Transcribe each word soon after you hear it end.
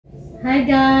Hi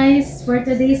guys, for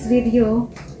today's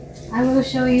video I will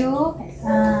show you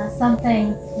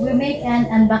something. We make an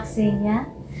unboxing, yeah.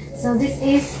 So this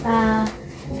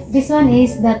one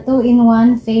is the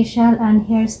 2-in-1 facial and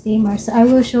hair steamer. So I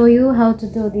will show you how to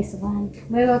do this one.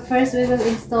 First we will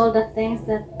install the things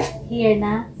that here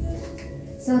na.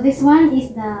 So this one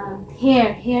is the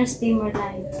hair steamer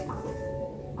light.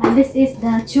 And this is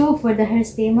the tube for the hair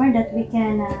steamer that we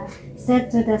can set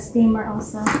to the steamer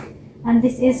also. And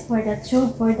this is for the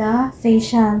tube for the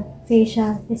facial.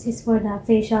 This is for the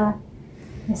facial.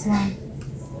 This one.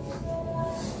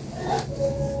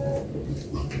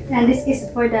 And this is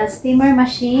for the steamer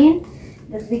machine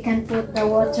that we can put the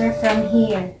water from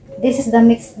here. This is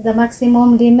the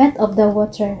maximum limit of the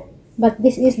water. But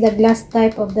this is the glass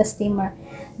type of the steamer.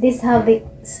 This have the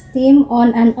steam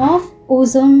on and off,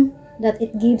 ozone that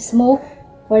it gives smoke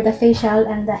for the facial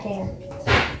and the hair.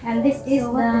 And this is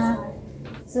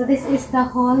this is the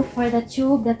hole for the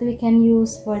tube that we can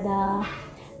use for the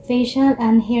facial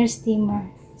and hair steamer.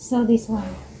 So this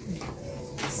one.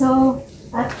 So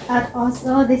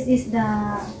also this is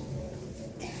the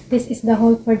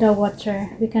hole for the water.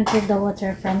 We can put the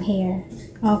water from here.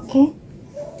 Okay.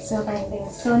 So like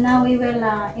this. So now we will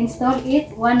install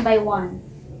it one by one.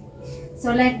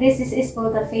 So like this is for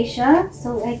the facial.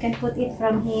 So I can put it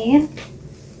from here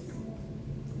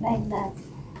like that.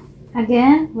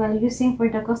 Again, while using for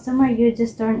the customer, you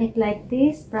just turn it like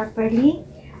this properly.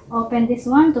 Open this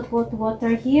one to put water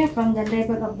here from the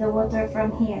level of the water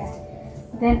from here.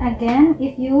 Then again,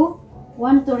 if you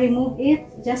want to remove it,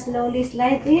 just slowly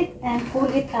slide it and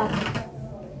pull it up.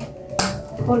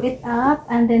 Pull it up,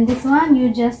 and then this one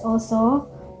you just also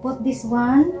put this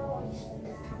one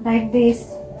like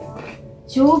this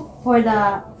tube for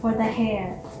the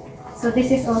hair. So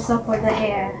this is also for the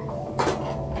hair.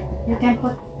 You can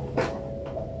put.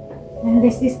 And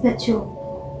this is the tube.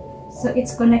 So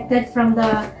it's connected from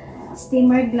the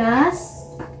steamer glass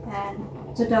and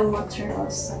to the water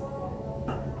also.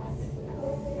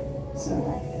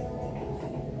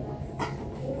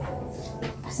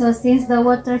 So since the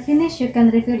water finished, you can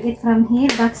refill it from here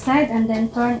backside and then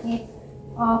turn it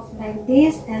off like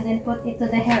this and then put it to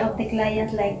the hair of the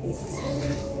client like this.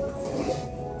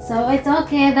 So it's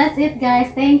okay. That's it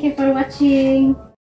guys. Thank you for watching.